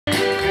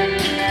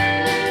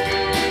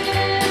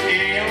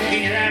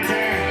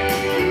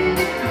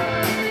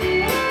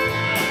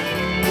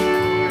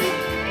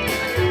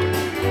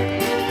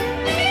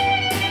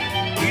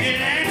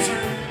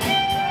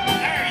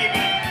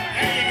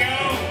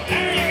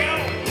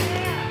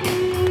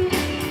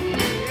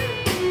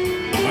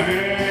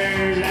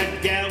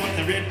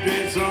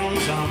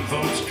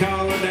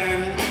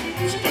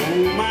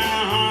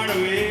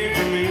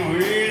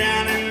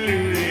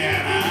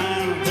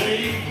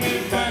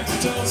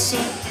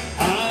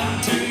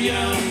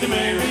young to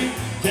marry.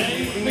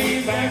 Take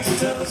me back to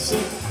Tulsa.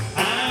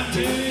 I'm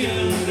too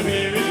young to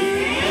marry.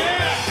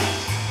 Yeah!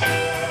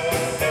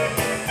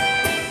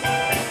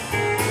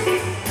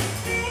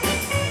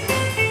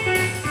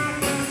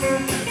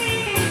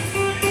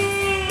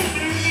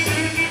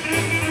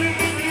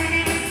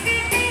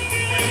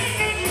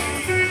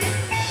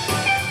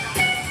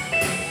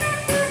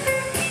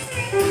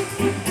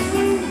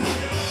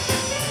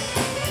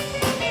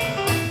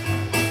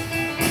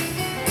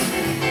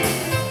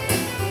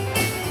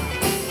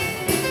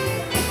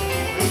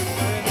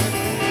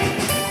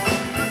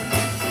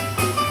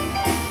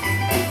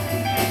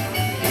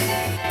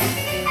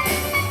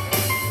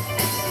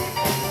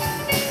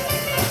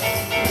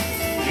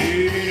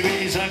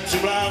 Such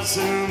a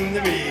blossom,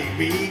 the big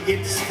bee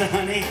gets the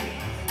honey.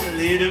 The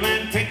little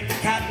man pick the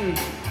cotton,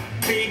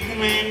 big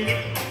man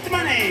get the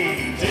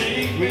money.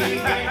 Take me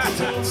back to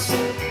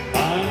Tulsa,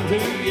 I'm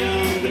too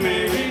young to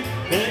marry.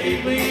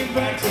 Take me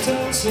back to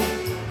Tulsa,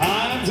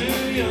 I'm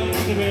too young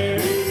to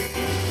marry.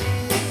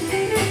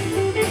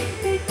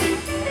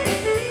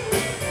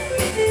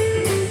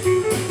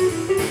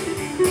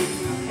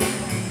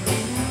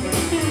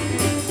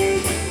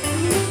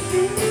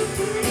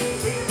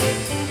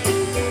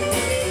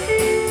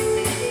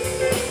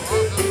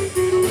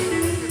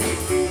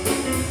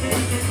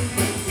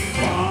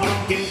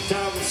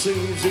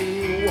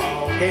 Susie,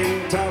 walk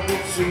and talk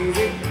with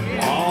Susie,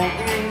 walk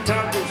and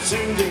talk with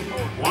Susie,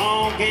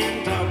 walk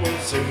and talk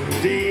with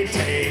Susie.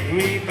 Take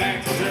me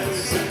back to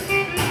Tulsa,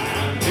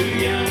 I'm too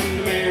young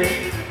to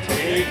marry.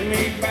 Take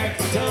me back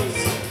to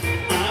Tulsa,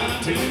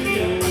 I'm too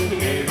young to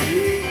marry.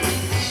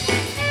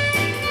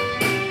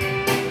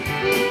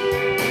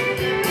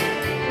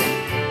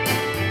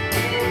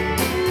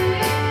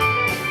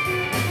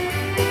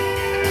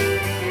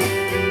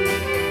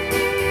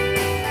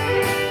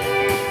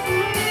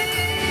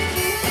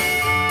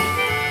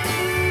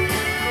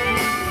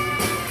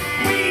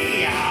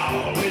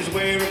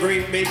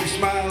 Great big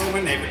smile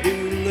whenever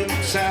you look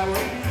sour.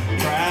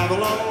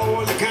 Travel all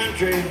over the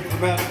country for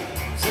about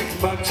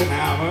 $6 an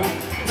hour.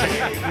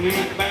 Take me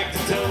back to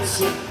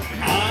Tulsa,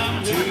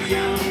 I'm too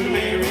young to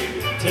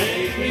marry.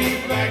 Take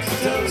me back to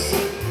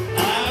Tulsa,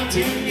 I'm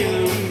too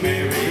young to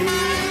marry.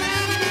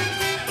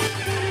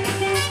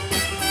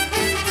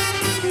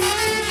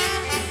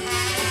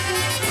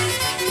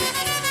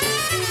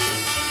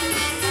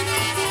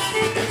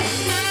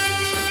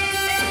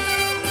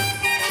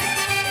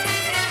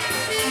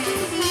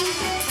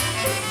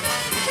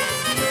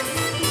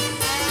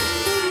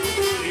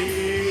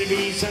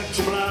 Such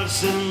a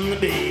blossom, the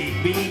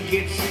big bee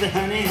gets the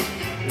honey.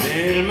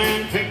 Little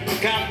man pick the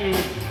cotton,